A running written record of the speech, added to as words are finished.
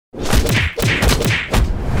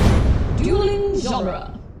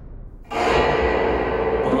genre.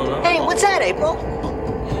 Hey, what's that, April?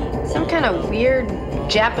 Some kind of weird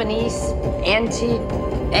Japanese antique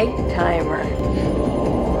egg timer.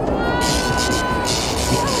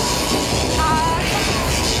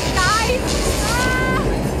 Guys!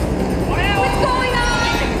 What's going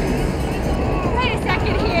on? Wait a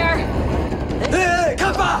second here. Hey,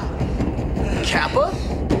 Kappa! Kappa?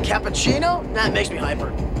 Cappuccino? That makes me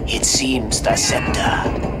hyper. It seems the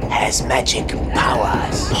scepter has magic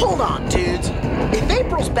powers. Hold on, dudes. If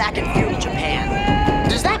April's back in feudal Japan,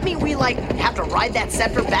 does that mean we, have to ride that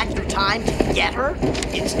scepter back through time to get her?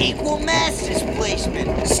 It's equal mass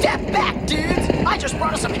displacement. Step back, dudes! I just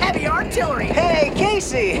brought us some heavy artillery! Hey,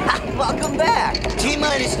 Casey! Welcome back.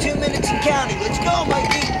 T-minus 2 minutes and counting. Let's go,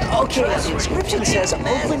 Mikey. Okay, the inscription says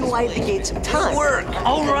open wide the gates of time. Work.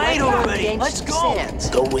 All right already. Let's go. Sands.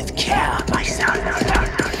 Go with care, my son.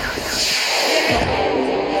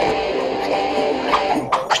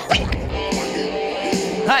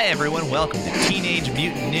 Hi everyone, welcome to Teenage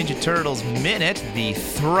Mutant Ninja Turtles Minute, the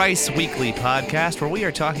thrice weekly podcast where we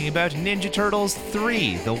are talking about Ninja Turtles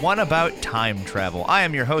 3, the one about time travel. I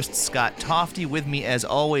am your host, Scott Tofty. With me, as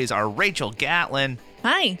always, are Rachel Gatlin.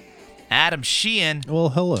 Hi. Adam Sheehan. Well,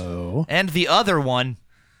 hello. And the other one,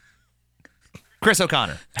 Chris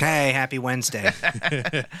O'Connor. Hey, happy Wednesday.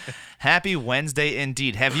 Happy Wednesday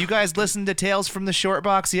indeed. Have you guys listened to Tales from the Short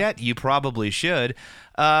Box yet? You probably should.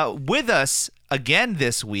 With us again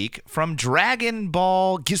this week from from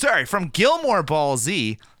Gilmore Ball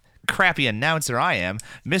Z, crappy announcer I am,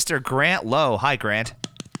 Mr. Grant Lowe. Hi, Grant.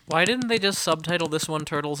 Why didn't they just subtitle this one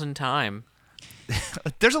Turtles in Time?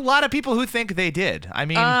 There's a lot of people who think they did. I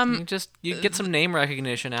mean, you get some name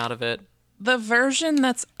recognition out of it. The version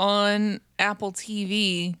that's on Apple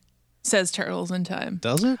TV says Turtles in Time.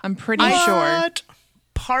 Does it? I'm pretty sure.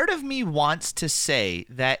 Part of me wants to say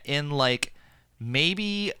that in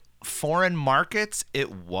maybe foreign markets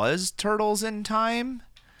it was Turtles in Time.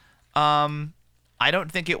 I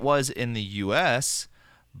don't think it was in the US,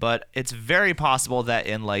 but it's very possible that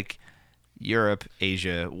in Europe,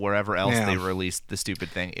 Asia, wherever else they released the stupid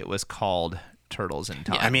thing, it was called Turtles in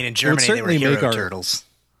Time. Yeah, I mean, in Germany they were Hero Turtles.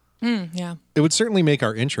 Yeah. It would certainly make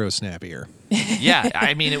our intro snappier. Yeah,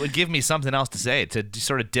 I mean, it would give me something else to say to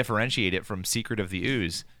sort of differentiate it from Secret of the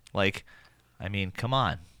Ooze. Come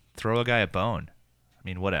on, throw a guy a bone. I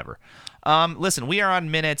mean, whatever. Listen, we are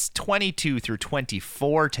on minutes 22 through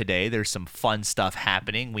 24 today. There's some fun stuff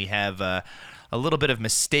happening. We have a little bit of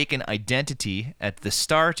mistaken identity at the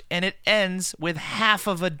start, and it ends with half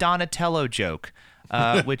of a Donatello joke,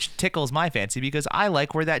 which tickles my fancy because I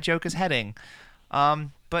like where that joke is heading.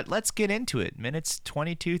 But let's get into it. Minutes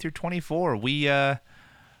 22 through 24.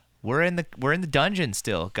 We're in the dungeon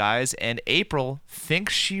still, guys, and April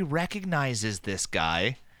thinks she recognizes this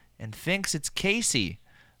guy and thinks it's Casey,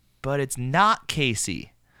 but it's not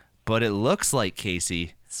Casey, but it looks like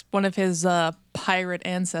Casey. It's one of his pirate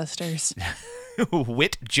ancestors.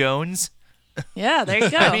 Whit Jones. Yeah, there you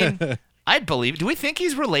go. I mean, I'd believe. Do we think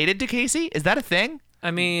he's related to Casey? Is that a thing?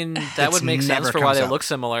 I mean, that would make sense for why they look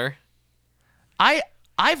similar.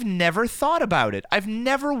 I've never thought about it. I've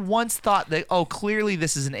never once thought that, clearly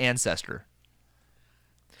this is an ancestor.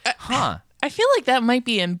 Huh. I feel like that might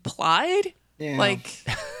be implied. Yeah.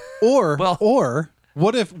 Or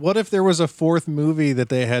what if there was a fourth movie that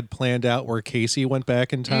they had planned out where Casey went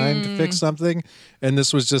back in time to fix something, and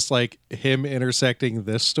this was just him intersecting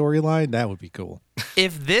this storyline? That would be cool.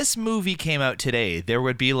 If this movie came out today, there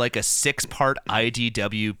would be a 6-part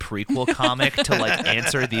IDW prequel comic to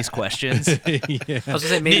answer these questions. Yeah. I was gonna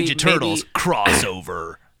say Ninja Turtles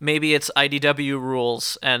crossover. Maybe it's IDW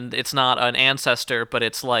rules, and it's not an ancestor, but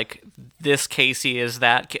it's this Casey is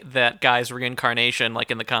that guy's reincarnation,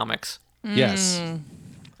 in the comics. Yes,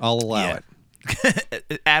 I'll allow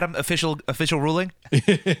it. Adam, official ruling.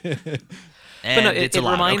 But no, it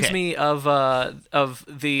reminds me of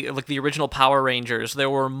the original Power Rangers. There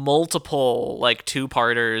were multiple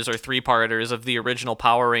 2-parters or 3-parters of the original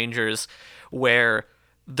Power Rangers where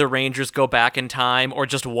the Rangers go back in time, or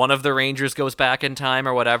just one of the Rangers goes back in time,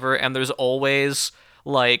 or whatever. And there's always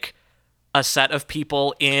a set of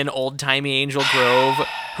people in old-timey Angel Grove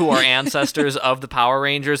who are ancestors of the Power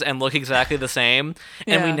Rangers and look exactly the same.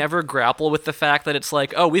 And we never grapple with the fact that it's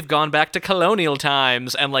we've gone back to colonial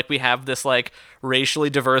times, and we have this racially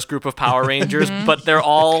diverse group of Power Rangers, but they're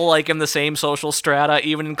all in the same social strata,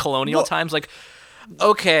 even in colonial times.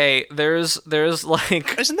 Okay, there's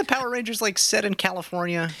Isn't the Power Rangers set in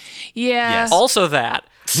California? Yeah. Yes. Also that.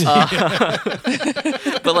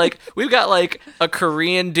 But like we've got like a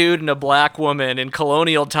Korean dude and a black woman in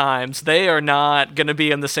colonial times. They are not going to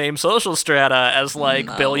be in the same social strata as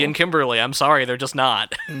like Billy and Kimberly. I'm sorry, they're just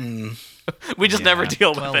not. We just never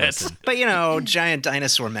deal with it. Listen. But giant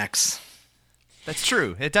dinosaur mechs. That's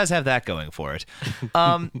true. It does have that going for it.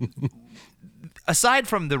 Aside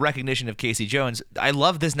from the recognition of Casey Jones, I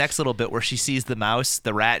love this next little bit where she sees the mouse,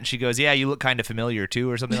 the rat, and she goes, "Yeah, you look kind of familiar too,"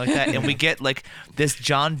 or something like that. And we get like this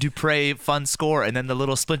John Dupre fun score, and then the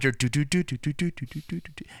little Splinter,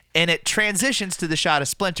 and it transitions to the shot of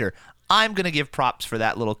Splinter. I'm gonna give props for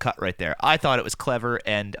that little cut right there. I thought it was clever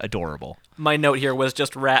and adorable. My note here was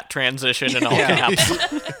just rat transition in all caps.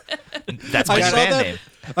 That's my band name.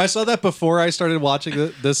 I saw that before I started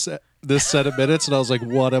watching this set of minutes, and I was like,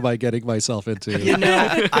 what am I getting myself into?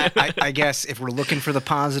 I guess if we're looking for the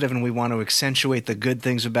positive and we want to accentuate the good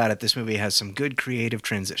things about it, this movie has some good creative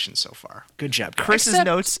transitions so far. Good job, guys. Chris's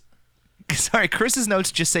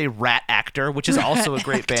notes just say rat actor, which is also a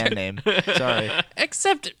great band name. Sorry.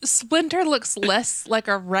 Except Splinter looks less like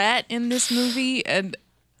a rat in this movie, and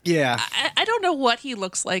yeah, I don't know what he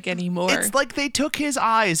looks like anymore. It's like they took his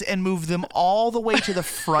eyes and moved them all the way to the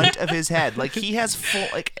front of his head. Like he has full,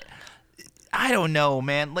 like, I don't know,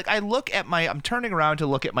 man. Like I'm turning around to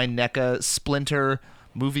look at my NECA Splinter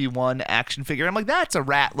Movie 1 action figure. I'm like, that's a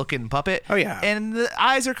rat looking puppet. Oh yeah. And the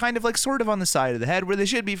eyes are kind of like sort of on the side of the head where they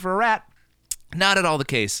should be for a rat. Not at all the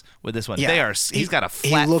case with this one. Yeah. He's got a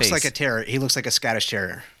flat face. He looks like a terrier. He looks like a Scottish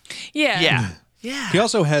Terrier. Yeah. He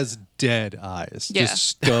also has dead eyes, just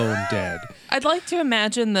stone dead. I'd like to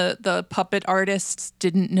imagine the puppet artists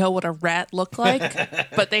didn't know what a rat looked like,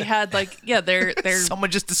 but they had they're someone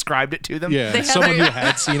just described it to them. Yeah, someone who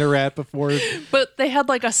had seen a rat before. But they had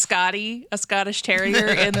like a Scottish Terrier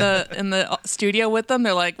in the studio with them.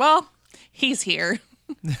 They're like, well, he's here.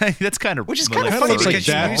 That's kind of which is kind of funny because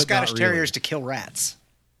you use Scottish Terriers to kill rats.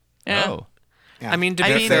 Yeah. Oh, yeah. I mean, to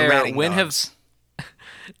be fair,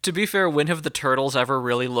 when have the turtles ever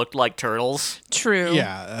really looked like turtles? True.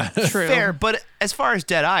 Yeah. True. Fair, but as far as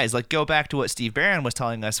dead eyes, like go back to what Steve Barron was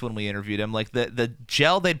telling us when we interviewed him, like the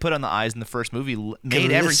gel they'd put on the eyes in the first movie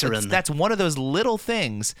made everything. That's one of those little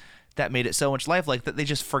things that made it so much lifelike that they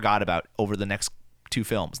just forgot about over the next 2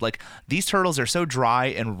 films. Like these turtles are so dry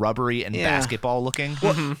and rubbery and basketball looking.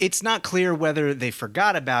 Well, it's not clear whether they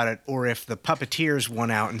forgot about it or if the puppeteers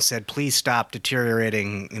went out and said, please stop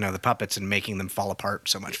deteriorating, the puppets and making them fall apart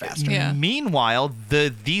so much faster. Yeah. Meanwhile,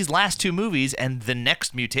 these last 2 movies and the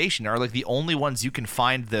next mutation are like the only ones you can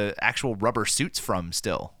find the actual rubber suits from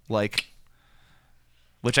still. Like,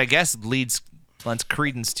 which I guess lends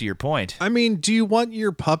credence to your point. I mean, do you want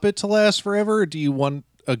your puppet to last forever, or do you want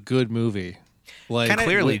a good movie? Like,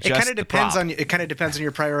 clearly, it kind of depends on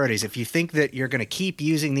your priorities. If you think that you're going to keep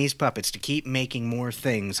using these puppets to keep making more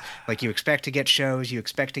things, like you expect to get shows, you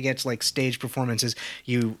expect to get like stage performances,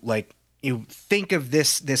 you think of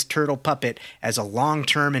this turtle puppet as a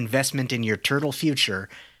long-term investment in your turtle future,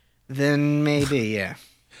 then maybe, yeah.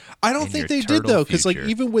 I don't think they did though, because like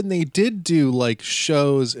even when they did do like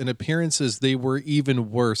shows and appearances, they were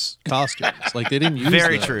even worse costumes. Like they didn't use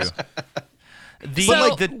very those.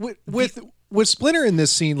 True. With Splinter in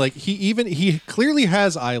this scene, like he clearly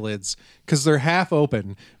has eyelids because they're half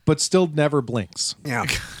open, but still never blinks. Yeah.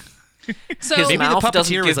 So his maybe mouth the puppeteer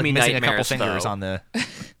doesn't was give like me missing a couple nightmares, fingers though. on the.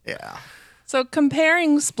 Yeah. So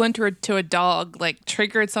comparing Splinter to a dog like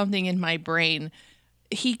triggered something in my brain.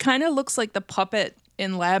 He kind of looks like the puppet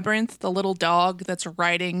in Labyrinth, the little dog that's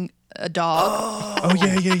riding a dog. Oh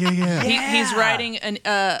yeah. He's riding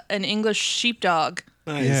an English sheepdog.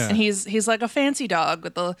 Nice. Yeah. And he's like a fancy dog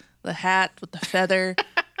with the hat with the feather.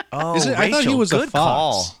 Oh, I thought he was good a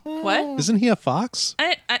fox. call. What? Isn't he a fox?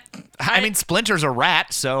 I mean, Splinter's a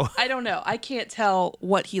rat, so I don't know. I can't tell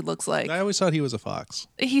what he looks like. I always thought he was a fox.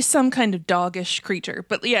 He's some kind of doggish creature,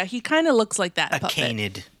 but yeah, he kind of looks like that. A puppet.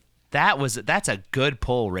 canid. that's a good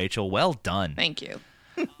pull, Rachel. Well done. Thank you.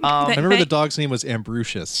 I remember the dog's name was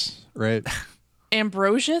Ambrosius, right?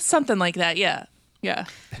 Ambrosius, something like that. Yeah.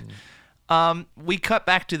 We cut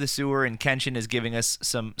back to the sewer, and Kenshin is giving us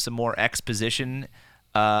some more exposition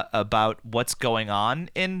about what's going on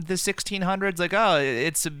in the 1600s. Like, oh,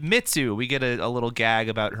 it's Mitsu. We get a little gag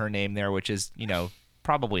about her name there, which is,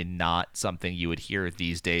 probably not something you would hear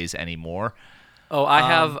these days anymore. Oh,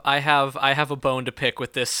 I have a bone to pick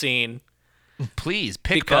with this scene. Please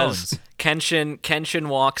pick because bones. Kenshin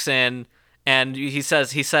walks in and he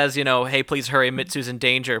says, hey, please hurry, Mitsu's in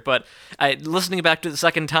danger. But listening back to it the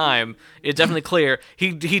second time, it's definitely clear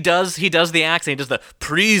he does the accent. He does the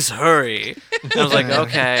please hurry. And I was like,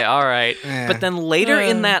 okay, all right. But then later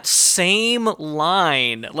in that same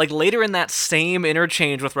line, like later in that same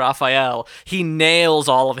interchange with Raphael, he nails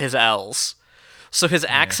all of his L's. So his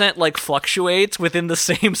accent like fluctuates within the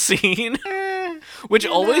same scene, which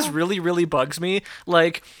always really, really bugs me.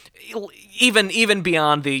 Like, even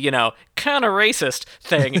beyond the kind of racist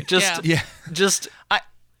thing, just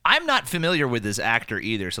I'm not familiar with this actor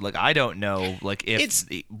either, so like I don't know like if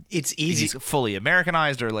it's easy. He's fully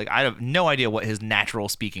Americanized or like I have no idea what his natural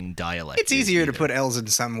speaking dialect. It's easier to put L's in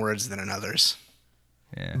some words than in others.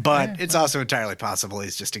 Yeah. But it's also entirely possible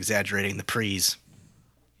he's just exaggerating the pre's.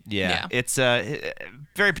 Yeah. It's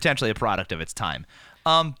very potentially a product of its time.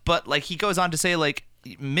 But like he goes on to say like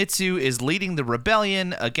Mitsu is leading the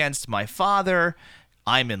rebellion against my father.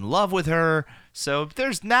 I'm in love with her. So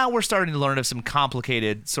we're starting to learn of some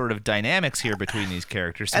complicated sort of dynamics here between these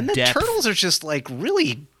characters. And the turtles are just like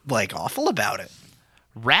really like awful about it.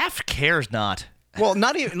 Raph cares not. Well,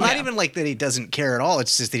 not even like that he doesn't care at all.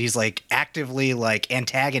 It's just that he's like actively like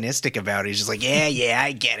antagonistic about it. He's just like, yeah,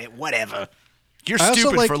 I get it, whatever. You're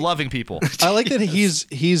stupid for loving people. I like that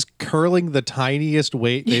he's curling the tiniest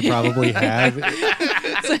weight they probably have.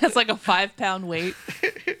 So it's like a 5-pound weight.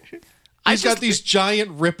 He's got these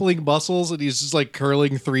giant rippling muscles, and he's just like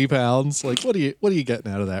curling 3 pounds. Like, what are you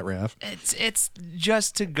getting out of that, Raph? It's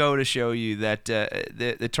just to go to show you that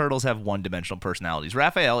the turtles have one-dimensional personalities.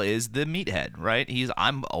 Raphael is the meathead, right?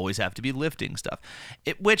 I'm always have to be lifting stuff,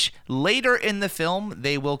 which later in the film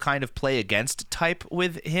they will kind of play against type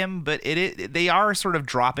with him, but they are sort of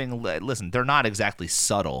dropping. Listen, they're not exactly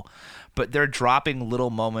subtle, but they're dropping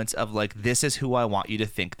little moments of like, this is who I want you to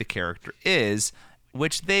think the character is,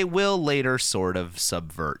 which they will later sort of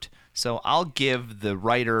subvert. So I'll give the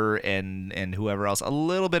writer and whoever else a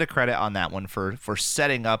little bit of credit on that one for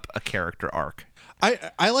setting up a character arc.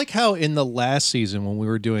 I like how in the last season when we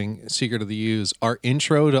were doing Secret of the Ooze, our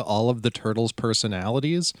intro to all of the turtles'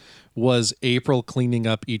 personalities was April cleaning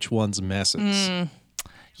up each one's messes.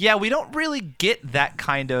 Yeah, we don't really get that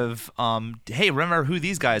kind of hey, remember who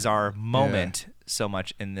these guys are moment so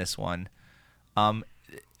much in this one.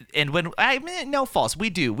 And when no false, we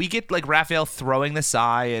do. We get like Raphael throwing the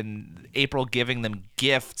sigh and April giving them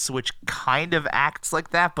gifts, which kind of acts like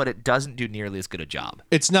that, but it doesn't do nearly as good a job.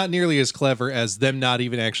 It's not nearly as clever as them not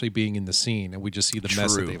even actually being in the scene, and we just see the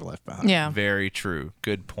mess that they've left behind. Yeah, very true.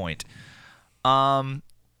 Good point.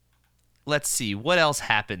 Let's see what else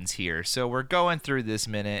happens here. So we're going through this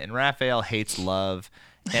minute, and Raphael hates love,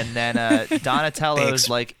 and then Donatello's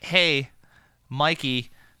like, "Hey, Mikey."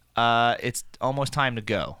 It's almost time to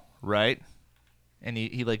go, right? And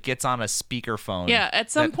he like gets on a speakerphone. Yeah,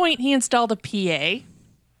 at some point he installed a PA.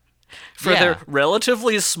 For their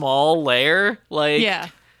relatively small lair, like... Yeah.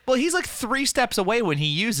 Well, he's like 3 steps away when he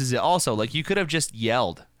uses it also. Like, you could have just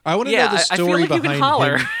yelled. I want to know the story like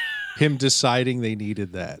behind him deciding they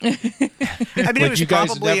needed that. I mean,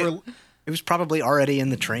 it was probably already in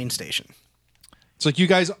the train station. It's like, you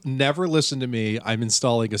guys never listen to me. I'm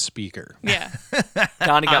installing a speaker. Yeah.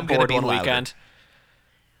 Donnie got bored one weekend.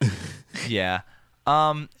 Yeah.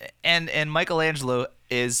 And Michelangelo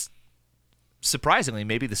is surprisingly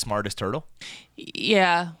maybe the smartest turtle.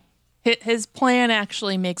 Yeah. His plan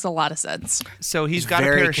actually makes a lot of sense. So he's got a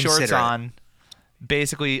pair of shorts on,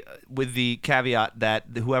 basically with the caveat that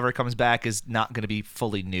whoever comes back is not going to be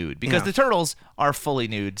fully nude, because the turtles are fully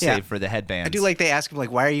nude, save for the headbands. I do like they ask him,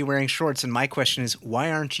 like, why are you wearing shorts? And my question is,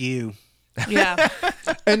 why aren't you? Yeah.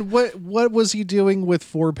 And what was he doing with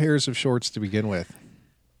 4 pairs of shorts to begin with?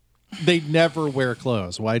 They never wear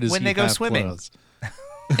clothes. Why does when he they go have swimming? Clothes?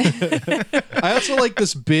 I also like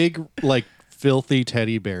this big, like, filthy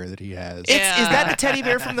teddy bear that he has. Is that the teddy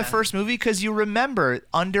bear from the first movie? Because you remember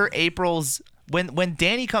under April's when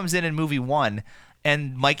Danny comes in movie 1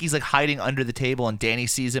 and Mikey's like hiding under the table and Danny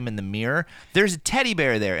sees him in the mirror, there's a teddy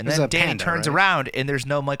bear there, and then Danny turns around and there's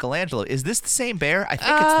no Michelangelo. Is this the same bear? I think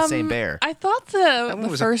it's the same bear. I thought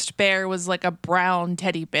the first bear was like a brown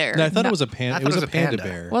teddy bear. No, I thought it was a panda. It was a panda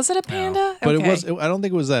bear. Was it a panda? But it was. I don't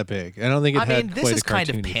think it was that big. I don't think it had this quite is a kind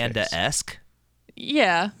of cartoony panda-esque. face.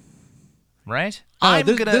 Yeah. Right?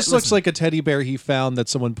 This looks like a teddy bear he found that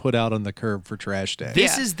someone put out on the curb for trash day.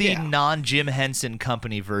 This is the non-Jim Henson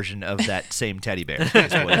Company version of that same teddy bear.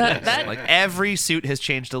 That's what it is. Like every suit has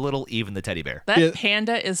changed a little, even the teddy bear. That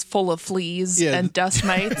panda is full of fleas and dust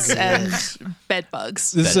mites and bed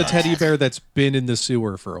bugs. This is a teddy bear that's been in the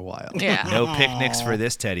sewer for a while. Yeah. No picnics for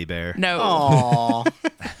this teddy bear. No. Aww.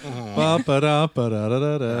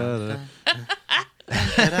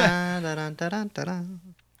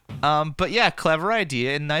 But yeah, clever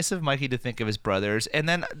idea and nice of Mikey to think of his brothers. And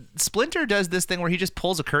then Splinter does this thing where he just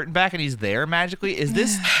pulls a curtain back and he's there magically. Is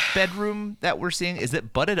this bedroom that we're seeing, is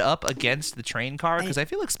it butted up against the train car? Because I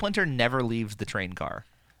feel like Splinter never leaves the train car.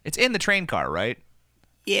 It's in the train car, right?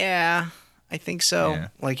 Yeah, I think so. Yeah.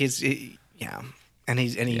 Like and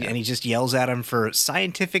he just yells at him for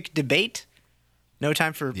scientific debate. No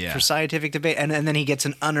time for scientific debate, and then he gets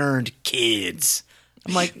an unearned kids.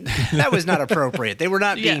 I'm like, that was not appropriate. They were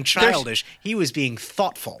not being childish. He was being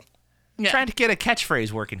thoughtful. Yeah. Trying to get a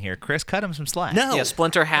catchprise working here, Chris. Cut him some slack. No. Yeah,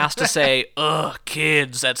 Splinter has to say, ugh,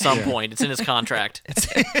 kids at some point. It's in his contract.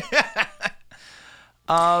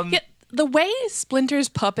 The way Splinter's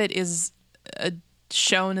puppet is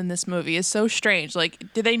shown in this movie is so strange.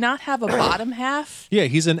 Like, do they not have a bottom half? Yeah,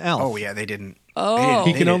 he's an elf. Oh, yeah, they didn't. Oh.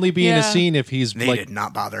 He can only be in a scene if he's They did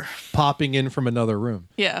not bother. popping in from another room.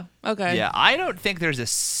 Yeah, okay. Yeah, I don't think there's a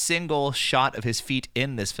single shot of his feet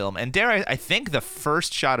in this film. And I think the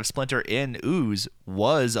first shot of Splinter in Ooze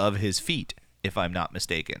was of his feet, if I'm not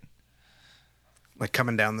mistaken. Like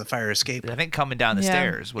coming down the fire escape. I think coming down the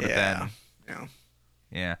stairs would have been.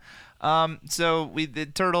 Yeah. So the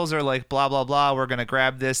turtles are like, blah, blah, blah. We're going to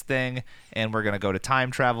grab this thing and we're going to go to time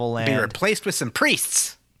travel land. Be replaced with some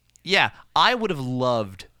priests. Yeah, I would have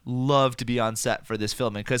loved to be on set for this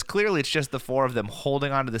filming because clearly it's just the four of them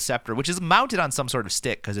holding onto the scepter, which is mounted on some sort of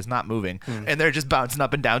stick because it's not moving, and they're just bouncing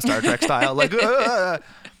up and down Star Trek style, like.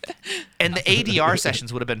 And the ADR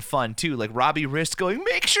sessions would have been fun too, like Robbie Rist going,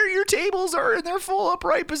 "Make sure your tables are in their full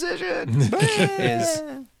upright position." Is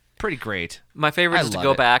pretty great. My favorite is to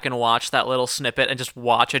go back and watch that little snippet and just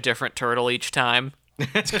watch a different turtle each time.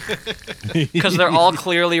 Because they're all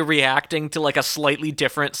clearly reacting to like a slightly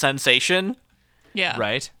different sensation. Yeah.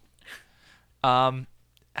 Right.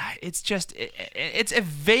 It's just it's a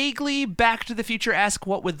vaguely Back to the Future-esque,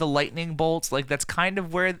 what with the lightning bolts. Like that's kind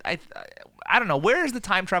of where I don't know, where is the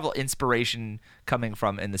time travel inspiration coming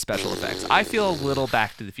from in the special effects? I feel a little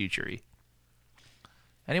Back to the Future-y.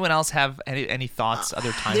 Anyone else have any thoughts?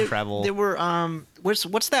 Other time travel? There were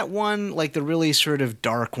what's that one, like the really sort of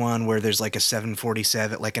dark one where there's like a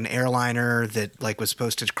 747, like an airliner that like was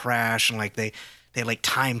supposed to crash, and like they like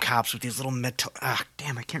time cops with these little metal.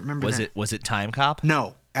 Damn, I can't remember. Was it Time Cop?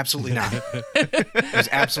 No, absolutely not. It was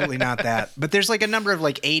absolutely not that. But there's like a number of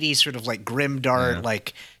like 80s sort of like grimdark,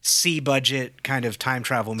 like C budget kind of time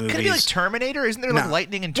travel movies. Could it be like Terminator? Isn't there like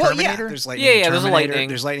lightning in Terminator? Well, yeah, there's lightning in Terminator. There's a lightning.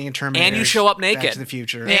 There's lightning in Terminator. And you show up naked. Back to the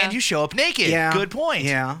Future. And you show up naked. Yeah. Good point.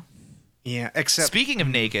 Yeah. Except speaking of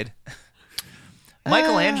naked,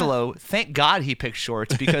 Michelangelo, thank God he picked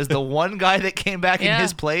shorts because the one guy that came back in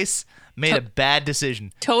his place made a bad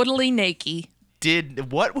decision. Totally naked.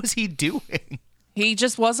 What was he doing? He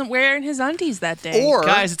just wasn't wearing his undies that day. Or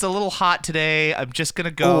guys, it's a little hot today. I'm just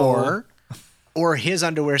gonna go. Or his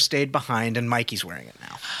underwear stayed behind and Mikey's wearing it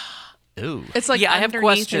now. Ooh. It's like I have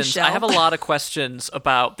questions. I have a lot of questions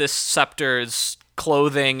about this Scepter's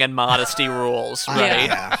clothing and modesty rules, right?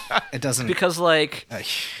 Yeah. It doesn't because like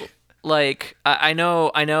I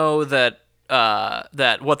know that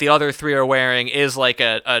that what the other three are wearing is like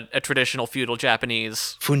a traditional feudal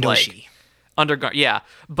Japanese fundoshi undergarment. Yeah,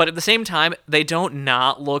 but at the same time, they don't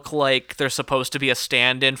not look like they're supposed to be a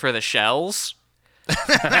stand-in for the shells.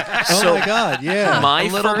 Oh my God! Yeah,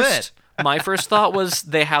 My first thought was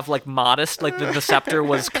they have like modest, like the scepter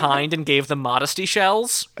was kind and gave them modesty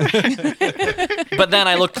shells. But then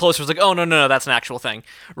I looked closer, was like, oh no, that's an actual thing,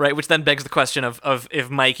 right? Which then begs the question of if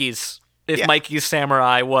Mikey's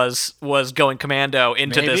samurai was going commando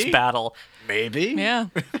into this battle. Maybe. Yeah.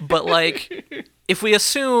 But like if we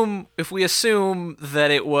assume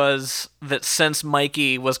that since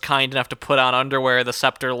Mikey was kind enough to put on underwear, the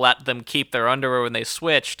scepter let them keep their underwear when they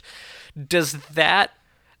switched, does that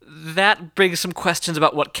brings some questions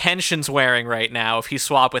about what Kenshin's wearing right now if he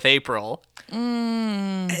swap with April.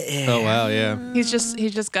 Oh wow, yeah. He's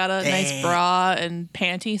just got a nice bra and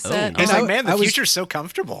panty set. He's like, man, the future's so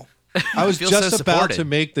comfortable. I was just about to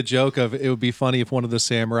make the joke of it would be funny if one of the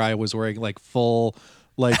samurai was wearing like full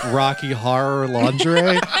like Rocky Horror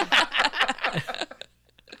lingerie.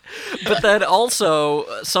 But then also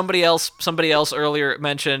somebody else earlier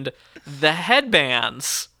mentioned the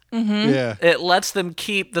headbands. Mm-hmm. Yeah,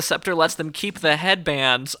 the scepter lets them keep the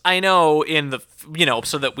headbands. I know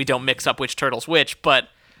so that we don't mix up which turtle's which, but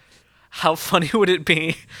how funny would it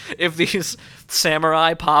be if these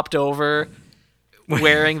samurai popped over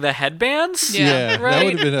wearing the headbands? Yeah, right? That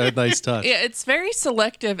would have been a nice touch. Yeah, it's very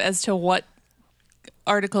selective as to what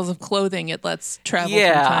articles of clothing it lets travel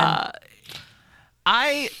through time.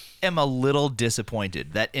 am a little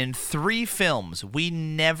disappointed that in 3 films we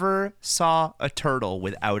never saw a turtle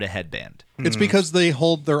without a headband. It's because they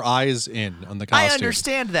hold their eyes in on the costume. I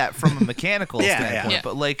understand that from a mechanical standpoint, Yeah.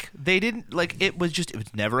 but like they didn't like it was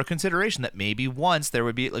never a consideration that maybe once there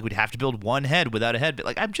would be like we'd have to build one head without a head.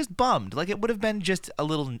 Like I'm just bummed. Like it would have been just a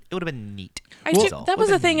little. It would have been neat. That was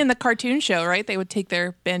a thing in the cartoon show, right? They would take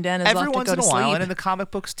their bandanas Every off to once go in to a while, sleep. and in the comic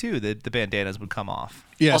books too, the bandanas would come off.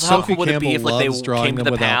 Yeah, Also, Sophie how cool would it Campbell be if like loves they drawing came to them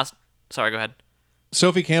the without. past? Sorry, go ahead.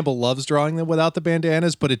 Sophie Campbell loves drawing them without the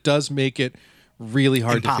bandanas, but it does make it really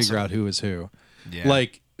hard to figure out who is who. Yeah.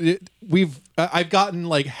 Like I've gotten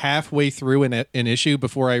like halfway through an issue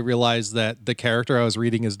before I realized that the character I was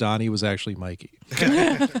reading as Donnie was actually Mikey.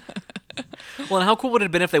 Well, and how cool would it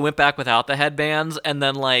have been if they went back without the headbands and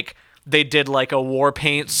then like they did like a war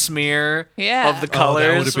paint smear of the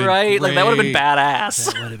colors, right? Like that would have been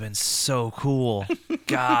badass. That would have been so cool.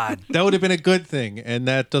 God, that would have been a good thing, and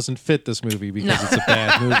that doesn't fit this movie because it's a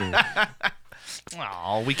bad movie.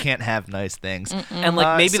 Oh, we can't have nice things. And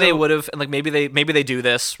like maybe they would have, and like maybe they do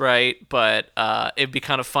this, right? But it'd be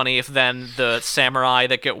kind of funny if then the samurai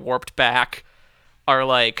that get warped back are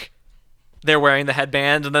like they're wearing the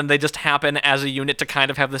headband, and then they just happen as a unit to kind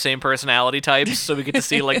of have the same personality types. So we get to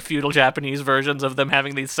see like feudal Japanese versions of them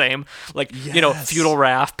having these same like feudal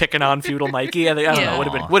Raph picking on feudal Mikey. I don't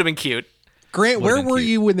know, would have been cute. Grant, where were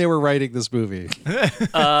you when they were writing this movie?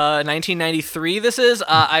 1993. This is.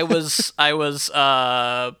 I was.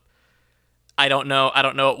 I don't know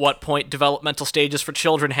at what point developmental stages for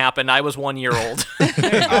children happen. I was 1 year old.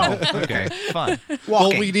 Oh, okay, fun. Well,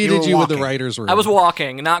 we needed you with the writer's room. I was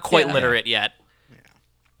walking, not quite literate yet.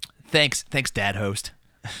 Thanks, Dad host.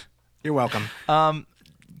 You're welcome.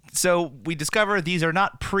 So we discover these are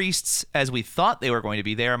not priests as we thought they were going to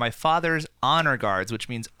be. They are my father's honor guards, which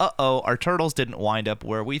means, our turtles didn't wind up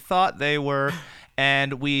where we thought they were.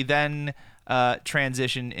 And we then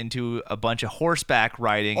transition into a bunch of horseback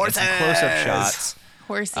riding and some close-up shots.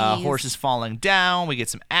 Horses falling down. We get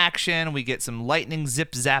some action. We get some lightning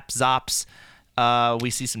zip, zap, zops. We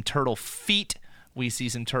see some turtle feet. We see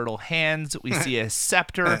some turtle hands. We see a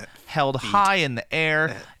scepter held high in the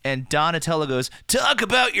air. And Donatello goes, "Talk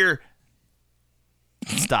about your..."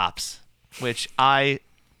 Stops. Which I,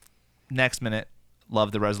 next minute,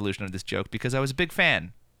 love the resolution of this joke because I was a big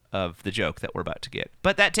fan of the joke that we're about to get.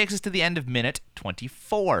 But that takes us to the end of minute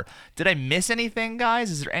 24. Did I miss anything,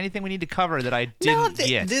 guys? Is there anything we need to cover that I didn't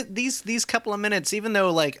get? These couple of minutes, even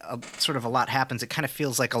though like sort of a lot happens, it kind of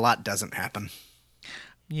feels like a lot doesn't happen.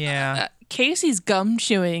 Yeah. Casey's gum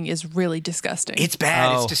chewing is really disgusting. It's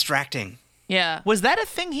bad. It's distracting. Yeah. Was that a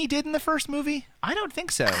thing he did in the first movie? I don't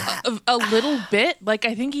think so. A little bit. Like,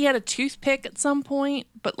 I think he had a toothpick at some point,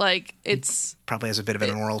 but like, it's... Probably has a bit of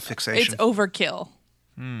an oral fixation. It's overkill.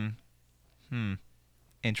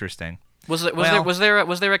 Interesting. Was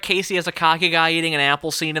there a Casey as a cocky guy eating an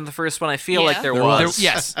apple scene in the first one? I feel like there was.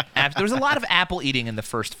 Yes. There was a lot of apple eating in the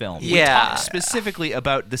first film. Yeah. We talked specifically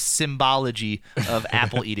about the symbology of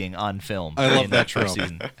apple eating on film. I love that first trope.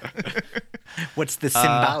 season. What's the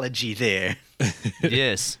symbology there?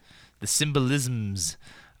 Yes. The symbolisms.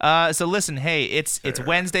 So listen, hey, it's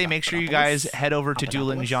Wednesday. Make sure you guys head over to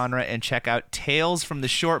Dueling Genre and check out Tales from the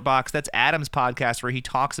Short Box. That's Adam's podcast where he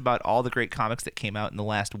talks about all the great comics that came out in the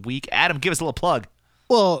last week. Adam, give us a little plug.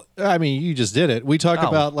 Well, I mean, you just did it. We talk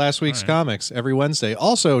about last week's comics every Wednesday.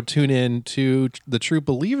 Also, tune in to the True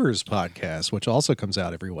Believers podcast, which also comes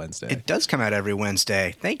out every Wednesday. It does come out every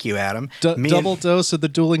Wednesday. Thank you, Adam. Double dose of the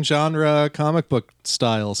Dueling Genre comic book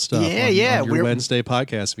style stuff on your Wednesday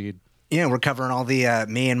podcast feed. Yeah, we're covering all the,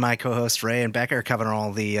 me and my co-host Ray and Becca are covering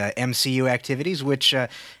all the MCU activities, which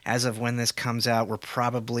as of when this comes out,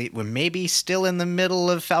 we're maybe still in the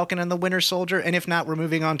middle of Falcon and the Winter Soldier, and if not, we're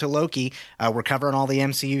moving on to Loki. We're covering all the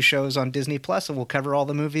MCU shows on Disney Plus, and we'll cover all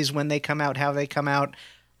the movies when they come out, how they come out.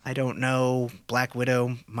 I don't know, Black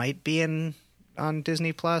Widow might be on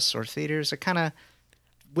Disney Plus or theaters. It kind of...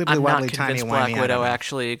 I'm not convinced Black Widow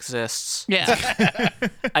actually exists. Yeah.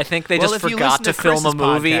 I think they just forgot to film a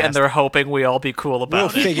movie and they're hoping we all be cool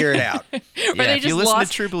about it. We'll figure it out. If you listen to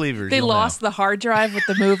True Believers, they lost the hard drive with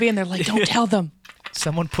the movie and they're like, don't tell them.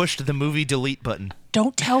 Someone pushed the movie delete button.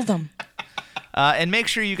 Don't tell them. And make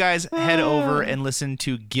sure you guys head over and listen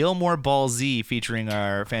to Gilmore Ball Z featuring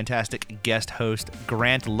our fantastic guest host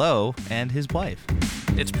Grant Lowe and his wife.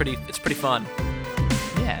 It's pretty fun.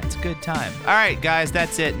 Yeah, it's a good time. All right, guys,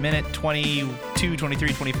 that's it. Minute 22,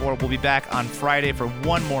 23, 24. We'll be back on Friday for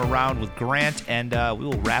one more round with Grant, and we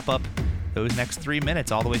will wrap up those next 3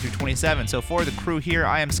 minutes all the way through 27. So for the crew here,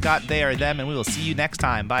 I am Scott, they are them, and we will see you next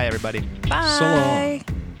time. Bye, everybody. Bye. So long.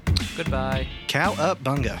 Goodbye. Cow up,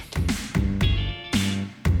 bunga.